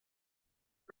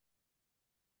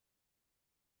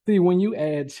See, when you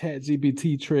add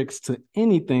ChatGPT tricks to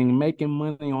anything, making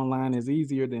money online is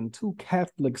easier than two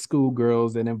Catholic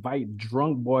schoolgirls that invite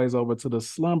drunk boys over to the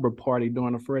slumber party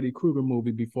during a Freddy Krueger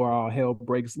movie before all hell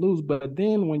breaks loose. But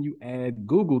then when you add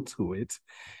Google to it,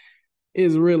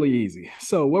 it's really easy.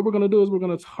 So what we're going to do is we're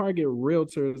going to target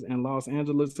realtors in Los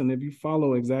Angeles. And if you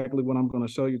follow exactly what I'm going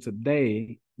to show you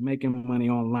today, making money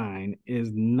online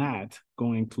is not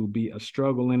going to be a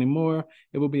struggle anymore.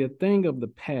 It will be a thing of the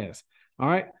past. All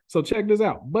right. So check this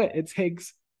out. But it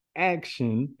takes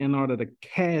action in order to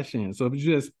cash in. So if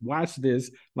you just watch this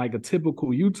like a typical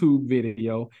YouTube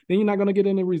video, then you're not going to get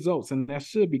any results. And that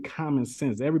should be common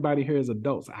sense. Everybody here is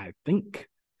adults, I think.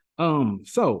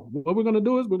 So what we're gonna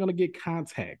do is we're gonna get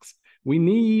contacts. We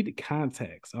need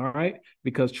contacts, all right?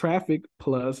 Because traffic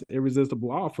plus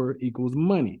irresistible offer equals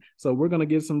money. So we're gonna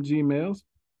get some Gmails.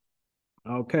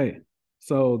 Okay.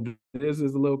 So this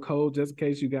is a little code just in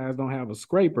case you guys don't have a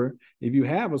scraper. If you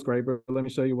have a scraper, let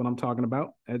me show you what I'm talking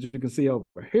about. As you can see over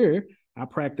here, I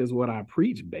practice what I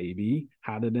preach, baby.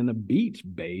 Hotter than a beach,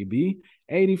 baby.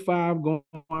 85 going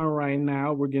on right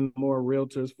now. We're getting more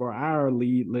realtors for our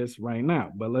lead list right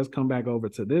now. But let's come back over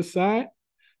to this side.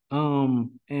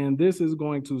 And this is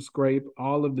going to scrape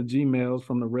all of the Gmails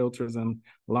from the realtors in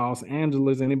Los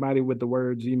Angeles. Anybody with the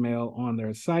word Gmail on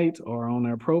their site or on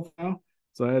their profile.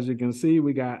 So as you can see,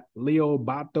 we got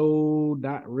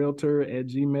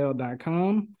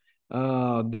leobato.realtor@gmail.com.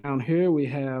 Down here, we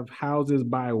have houses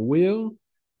by will.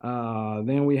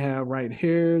 Then we have right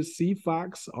here,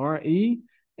 CFox, RE,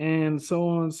 and so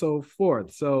on and so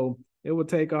forth. So it would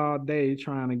take all day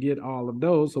trying to get all of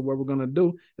those. So what we're going to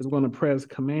do is we're going to press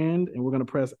Command and we're going to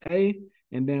press A,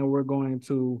 and then we're going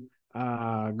to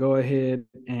go ahead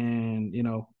and,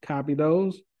 copy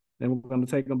those. Then we're going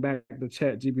to take them back to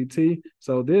ChatGPT.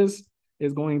 So this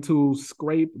is going to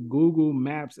scrape Google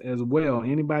Maps as well.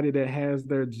 Anybody that has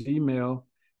their Gmail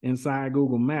inside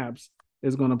Google Maps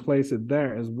is going to place it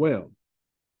there as well.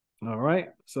 All right.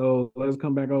 So let's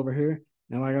come back over here.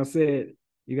 And like I said,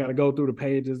 you got to go through the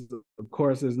pages. Of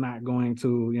course, it's not going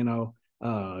to,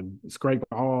 scrape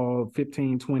all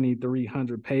 15, 20,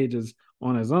 300 pages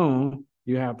on its own.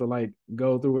 You have to like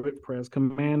go through it, press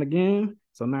Command again.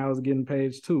 So now it's getting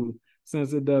page 2.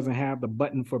 Since it doesn't have the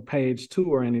button for page 2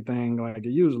 or anything like it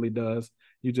usually does,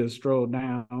 you just scroll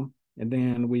down and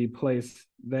then we place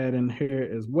that in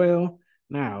here as well.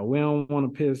 Now, we don't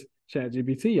want to piss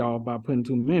ChatGPT off by putting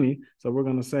too many. So we're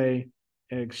going to say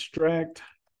extract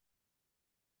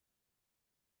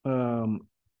all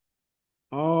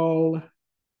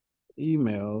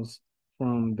emails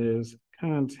from this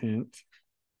content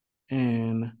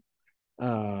and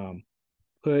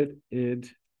put it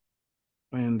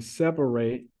and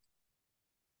separate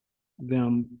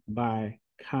them by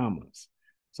commas.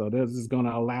 So this is going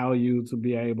to allow you to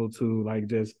be able to like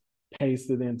just paste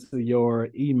it into your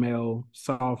email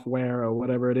software or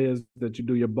whatever it is that you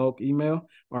do your bulk email,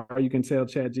 or you can tell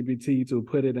ChatGPT to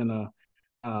put it in a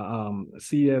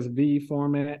CSV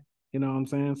format. You know what I'm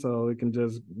saying? So it can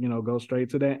just go straight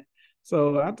to that.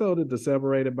 So I told it to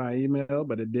separate it by email,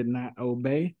 but it did not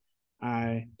obey.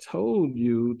 I told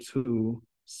you to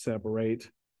separate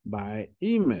by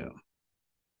email.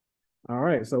 All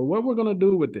right, so what we're gonna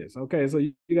do with this? Okay, so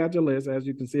you got your list, as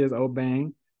you can see, it's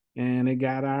obeying, and it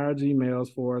got our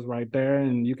Gmails for us right there,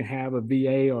 and you can have a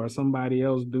VA or somebody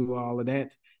else do all of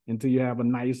that until you have a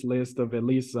nice list of at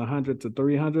least 100 to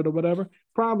 300 or whatever.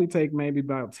 Probably take maybe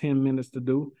about 10 minutes to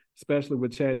do, especially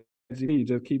with ChatGPT. You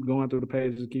just keep going through the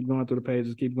pages, keep going through the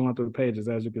pages, keep going through the pages,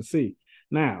 as you can see.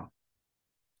 Now,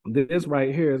 this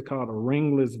right here is called a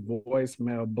ringless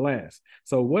voicemail blast.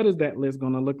 So what is that list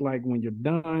going to look like when you're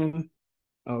done?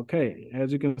 Okay,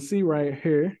 as you can see right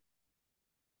here,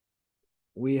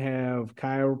 we have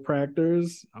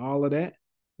chiropractors, all of that,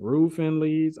 roofing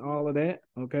leads, all of that.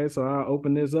 Okay, so I'll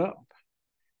open this up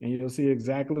and you'll see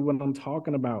exactly what I'm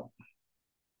talking about.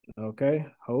 Okay,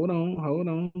 hold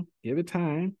on, give it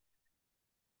time.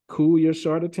 Cool your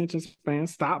short attention span.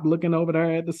 Stop looking over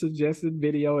there at the suggested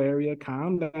video area.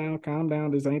 Calm down, calm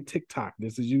down. This ain't TikTok.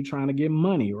 This is you trying to get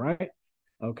money, right?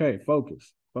 Okay,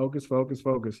 focus, focus, focus,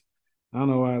 focus. I don't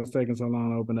know why it's taking so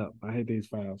long to open up. I hate these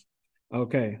files.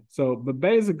 Okay, so, but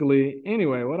basically,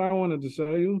 anyway, what I wanted to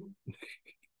show you,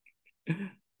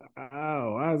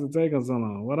 oh, why is it taking so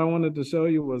long? What I wanted to show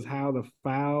you was how the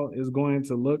file is going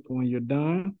to look when you're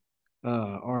done,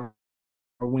 or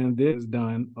when this is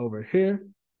done over here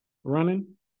running.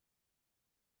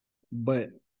 But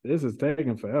this is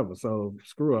taking forever, so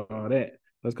screw all that.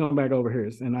 Let's come back over here,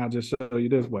 and I'll just show you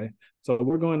this way. So what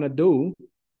we're going to do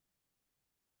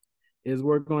is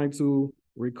we're going to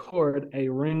record a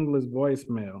ringless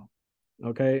voicemail.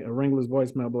 Okay, a ringless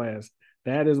voicemail blast.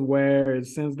 That is where it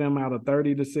sends them out a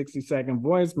 30 to 60-second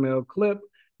voicemail clip,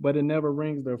 but it never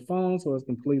rings their phone, so it's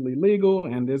completely legal.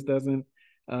 And this is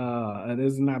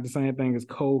not the same thing as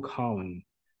cold calling.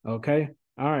 Okay.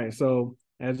 All right. So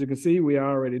as you can see, we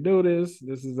already do this.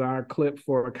 This is our clip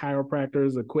for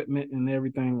chiropractors, equipment, and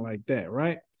everything like that,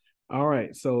 right? All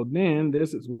right. So then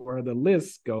this is where the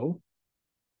lists go.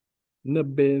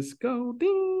 Nabisco,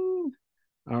 ding.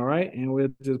 All right. And we'll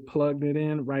just plug it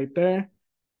in right there.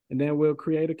 And then we'll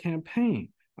create a campaign.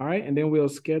 All right. And then we'll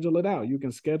schedule it out. You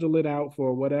can schedule it out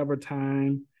for whatever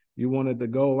time you wanted to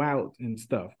go out and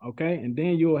stuff. Okay. And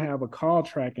then you'll have a call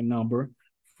tracking number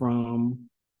from,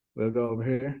 we'll go over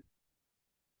here,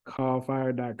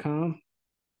 callfire.com.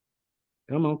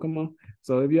 Come on, come on.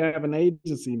 So if you have an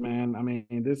agency, man, I mean,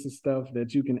 this is stuff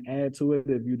that you can add to it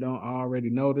if you don't already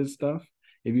know this stuff.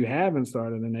 If you haven't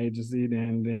started an agency,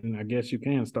 then I guess you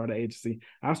can start an agency.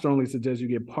 I strongly suggest you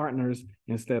get partners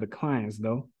instead of clients,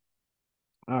 though.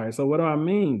 All right, so what do I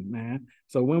mean, man?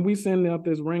 So when we send out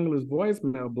this ringless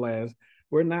voicemail blast,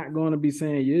 we're not going to be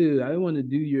saying, yeah, I want to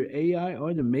do your AI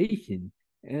automation.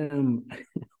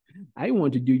 I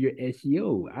want to do your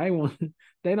SEO.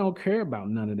 They don't care about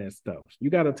none of that stuff. You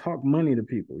got to talk money to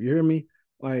people. You hear me?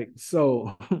 Like,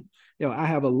 so, I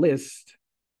have a list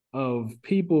of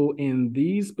people in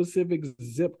these specific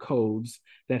zip codes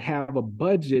that have a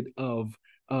budget of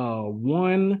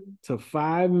 1 to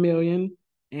 5 million,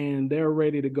 and they're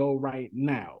ready to go right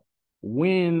now.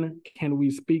 When can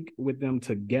we speak with them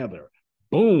together?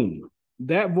 Boom.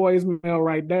 That voicemail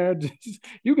right there,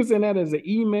 you can send that as an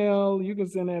email, you can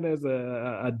send that as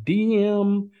a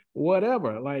DM,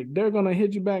 whatever. Like, they're gonna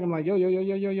hit you back. I'm like,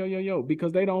 yo,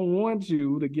 because they don't want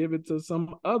you to give it to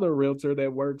some other realtor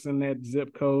that works in that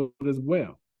zip code as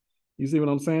well. You see what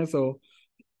I'm saying? So,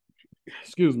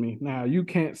 excuse me. Now, you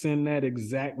can't send that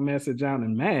exact message out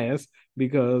in mass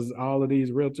because all of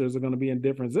these realtors are going to be in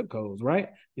different zip codes, right?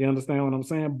 You understand what I'm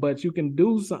saying? But you can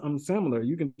do something similar.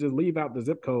 You can just leave out the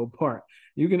zip code part.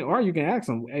 You can ask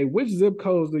them, hey, which zip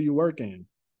codes do you work in?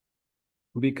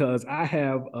 Because I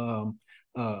have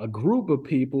a group of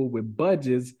people with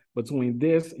budgets between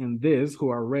this and this who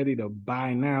are ready to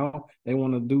buy now. They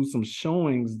want to do some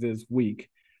showings this week.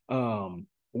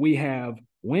 We have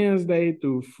Wednesday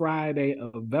through Friday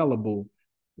available.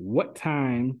 What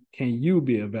time can you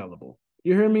be available?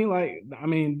 You hear me? Like, I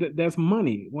mean, that's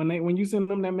money. When you send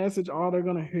them that message, all they're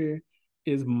gonna hear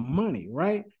is money,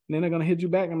 right? And then they're gonna hit you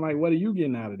back and like, what are you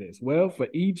getting out of this? Well, for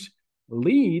each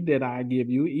lead that I give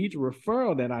you, each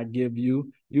referral that I give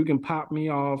you, you can pop me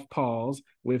off calls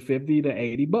with 50 to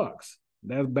 80 bucks.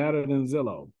 That's better than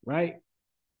Zillow, right?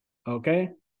 Okay.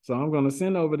 So I'm going to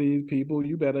send over these people.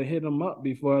 You better hit them up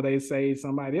before they say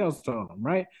somebody else told them,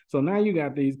 right? So now you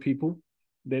got these people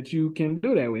that you can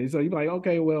do that with. So you're like,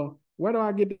 okay, well, where do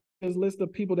I get this list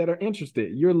of people that are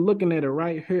interested? You're looking at it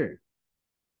right here.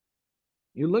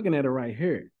 You're looking at it right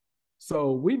here.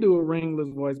 So we do a ringless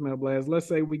voicemail blast. Let's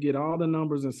say we get all the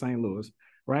numbers in St. Louis,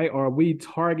 right? Or we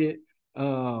target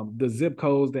the zip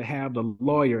codes that have the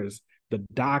lawyers, the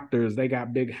doctors. They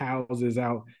got big houses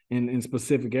out in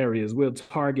specific areas. We'll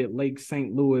target Lake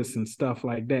St. Louis and stuff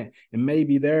like that. And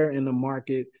maybe they're in the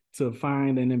market to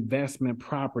find an investment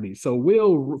property. So we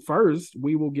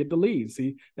will get the lead.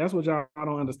 See, that's what y'all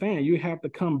don't understand. You have to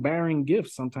come bearing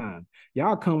gifts sometimes.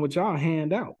 Y'all come with y'all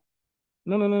hand out.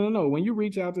 No. When you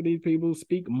reach out to these people,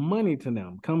 speak money to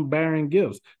them. Come bearing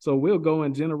gifts. So we'll go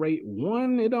and generate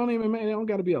one. It don't even matter. It don't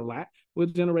got to be a lot. We'll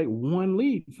generate one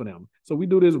lead for them. So we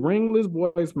do this ringless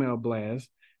voicemail blast.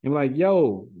 And we're like,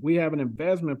 yo, we have an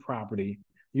investment property.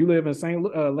 You live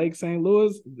in Lake St.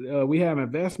 Louis. We have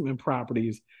investment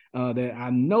properties that I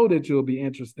know that you'll be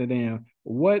interested in.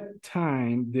 What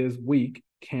time this week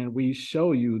can we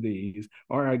show you these?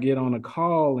 Or I get on a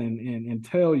call and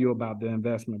tell you about the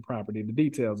investment property, the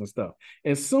details and stuff.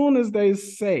 As soon as they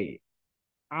say,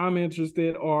 I'm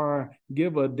interested, or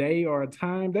give a day or a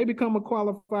time, they become a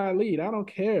qualified lead. I don't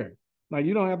care. Like,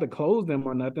 you don't have to close them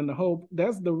or nothing.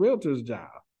 That's the realtor's job.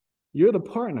 You're the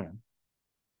partner.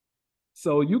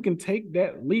 So you can take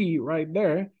that lead right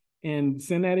there and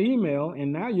send that email,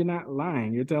 and now you're not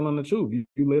lying. You're telling the truth.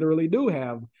 You literally do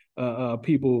have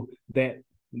people that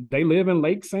they live in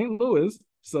Lake St. Louis,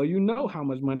 so you know how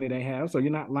much money they have. So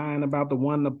you're not lying about the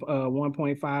 1.5,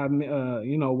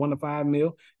 1 to 5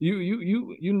 mil.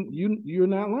 You're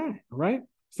not lying, right?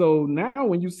 So now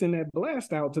when you send that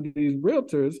blast out to these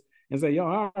realtors and say, yo,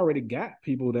 I already got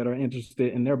people that are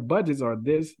interested and their budgets are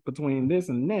this, between this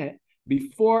and that,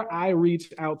 before I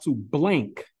reach out to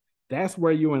blank, That's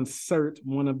where you insert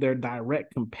one of their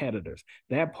direct competitors.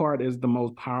 That part is the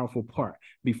most powerful part.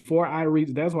 Before I reach,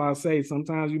 that's why I say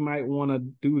sometimes you might want to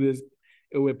do this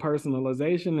with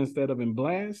personalization instead of in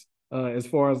blast, as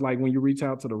far as like when you reach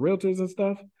out to the realtors and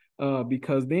stuff.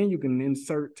 Because then you can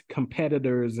insert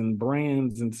competitors and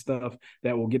brands and stuff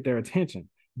that will get their attention.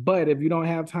 But if you don't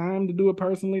have time to do it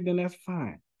personally, then that's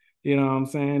fine. You know what I'm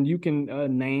saying? You can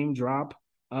name drop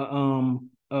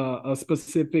a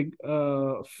specific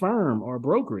firm or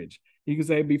brokerage. You can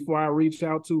say, before I reach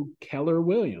out to Keller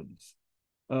Williams,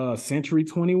 Century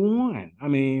 21. I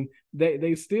mean,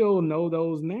 they still know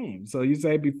those names. So you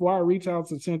say, before I reach out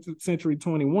to Century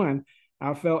 21,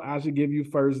 I felt I should give you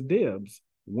first dibs.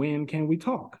 When can we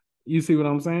talk? You see what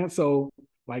I'm saying? So,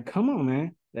 like, come on,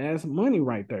 man. That's money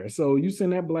right there. So you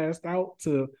send that blast out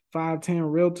to 5-10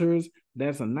 realtors.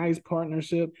 That's a nice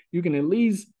partnership. You can at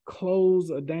least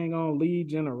close a dang on lead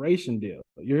generation deal.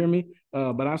 You hear me?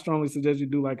 But I strongly suggest you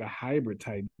do like a hybrid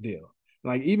type deal.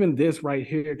 Like even this right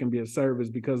here can be a service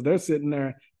because they're sitting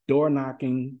there door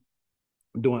knocking,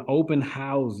 doing open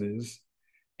houses,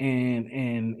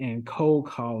 and cold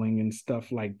calling and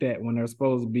stuff like that when they're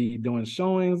supposed to be doing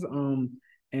showings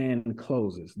and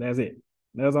closes. That's it.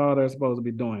 That's all they're supposed to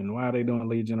be doing. Why are they doing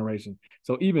lead generation?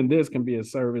 So even this can be a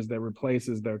service that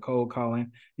replaces their cold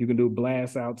calling. You can do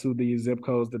blasts out to these zip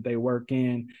codes that they work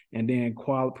in, and then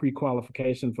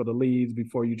pre-qualification for the leads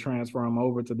before you transfer them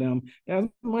over to them. That's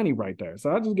money right there.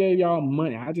 So I just gave y'all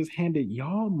money. I just handed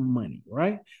y'all money,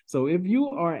 right? So if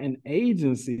you are an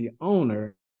agency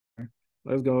owner,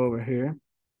 let's go over here.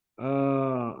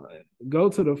 Go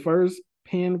to the first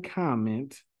pinned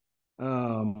comment.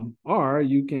 Or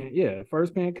you can,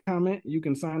 first pinned comment, you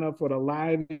can sign up for the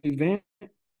live event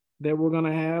that we're going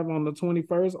to have on the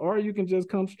 21st, or you can just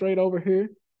come straight over here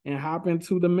and hop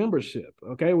into the membership.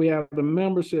 Okay. We have the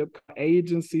membership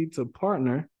agency to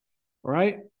partner,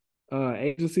 right?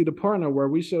 Agency to partner, where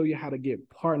we show you how to get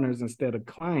partners instead of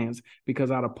clients,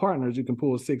 because out of partners, you can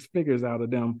pull 6 figures out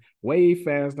of them way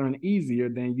faster and easier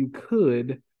than you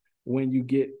could when you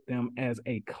get them as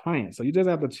a client. So you just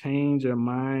have to change your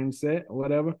mindset or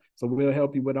whatever. So we'll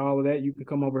help you with all of that. You can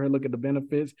come over here, look at the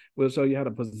benefits. We'll show you how to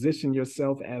position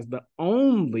yourself as the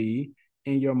only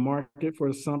in your market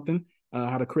for something,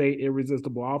 how to create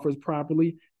irresistible offers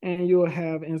properly, and you'll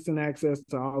have instant access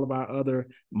to all of our other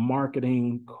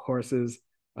marketing courses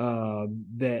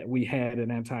that we had at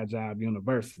ANTIJOB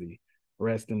University.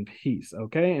 Rest in peace,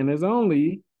 okay? And it's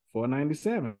only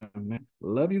 $497, man.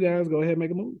 Love you guys. Go ahead and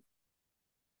make a move.